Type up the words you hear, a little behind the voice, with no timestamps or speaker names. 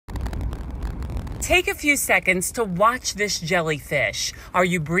Take a few seconds to watch this jellyfish. Are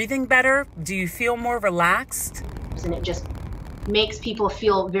you breathing better? Do you feel more relaxed? And it just makes people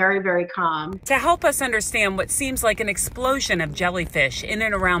feel very, very calm. To help us understand what seems like an explosion of jellyfish in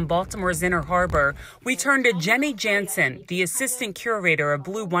and around Baltimore's Inner Harbor, we turn to Jenny Jansen, the assistant curator of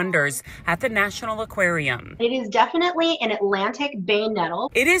Blue Wonders at the National Aquarium. It is definitely an Atlantic bay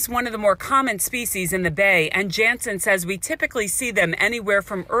nettle. It is one of the more common species in the bay, and Jansen says we typically see them anywhere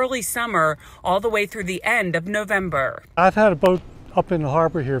from early summer all the way through the end of November. I've had a boat up in the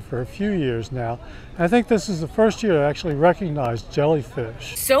harbor here for a few years now. I think this is the first year I actually recognized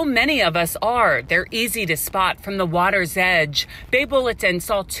jellyfish. So many of us are. They're easy to spot from the water's edge. Bay Bulletin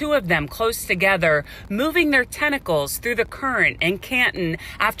saw two of them close together, moving their tentacles through the current in Canton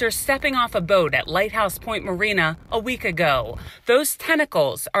after stepping off a boat at Lighthouse Point Marina a week ago. Those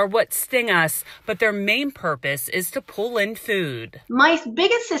tentacles are what sting us, but their main purpose is to pull in food. My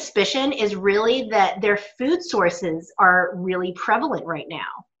biggest suspicion is really that their food sources are really prevalent right now.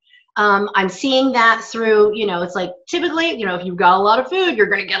 I'm seeing that through, it's like typically, if you've got a lot of food, you're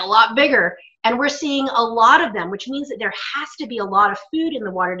going to get a lot bigger. And we're seeing a lot of them, which means that there has to be a lot of food in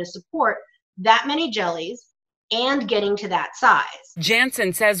the water to support that many jellies and getting to that size.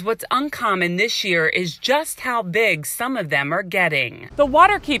 Jansen says what's uncommon this year is just how big some of them are getting. The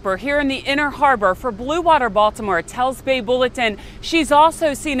waterkeeper here in the Inner Harbor for Blue Water Baltimore tells Bay Bulletin she's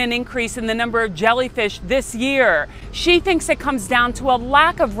also seen an increase in the number of jellyfish this year. She thinks it comes down to a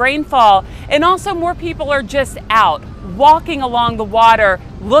lack of rainfall, and also more people are just out, walking along the water,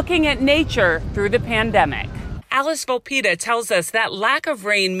 looking at nature through the pandemic. Alice Volpita tells us that lack of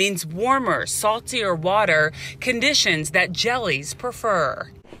rain means warmer, saltier water, conditions that jellies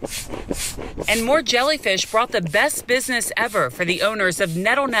prefer. And more jellyfish brought the best business ever for the owners of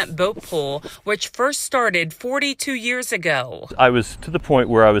NettleNet Boat Pool, which first started 42 years ago. I was to the point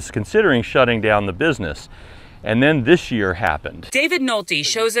where I was considering shutting down the business. And then this year happened. David Nolte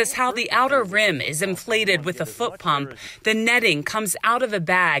shows us how the outer rim is inflated with a foot pump. The netting comes out of a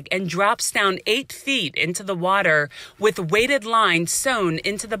bag and drops down 8 feet into the water with weighted lines sewn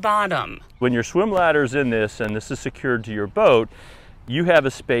into the bottom. When your swim ladder's in this and this is secured to your boat, you have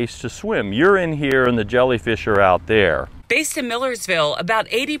a space to swim. You're in here and the jellyfish are out there. Based in Millersville, about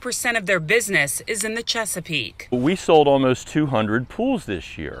 80% of their business is in the Chesapeake. We sold almost 200 pools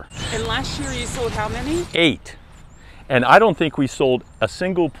this year. And last year you sold how many? 8. And I don't think we sold a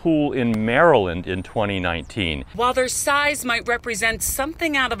single pool in Maryland in 2019. While their size might represent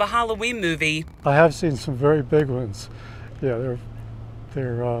something out of a Halloween movie, I have seen some very big ones. Yeah,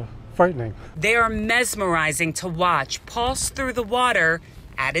 they're frightening. They are mesmerizing to watch pulse through the water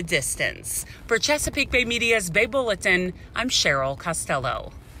at a distance. For Chesapeake Bay Media's Bay Bulletin, I'm Cheryl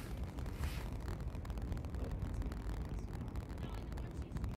Costello.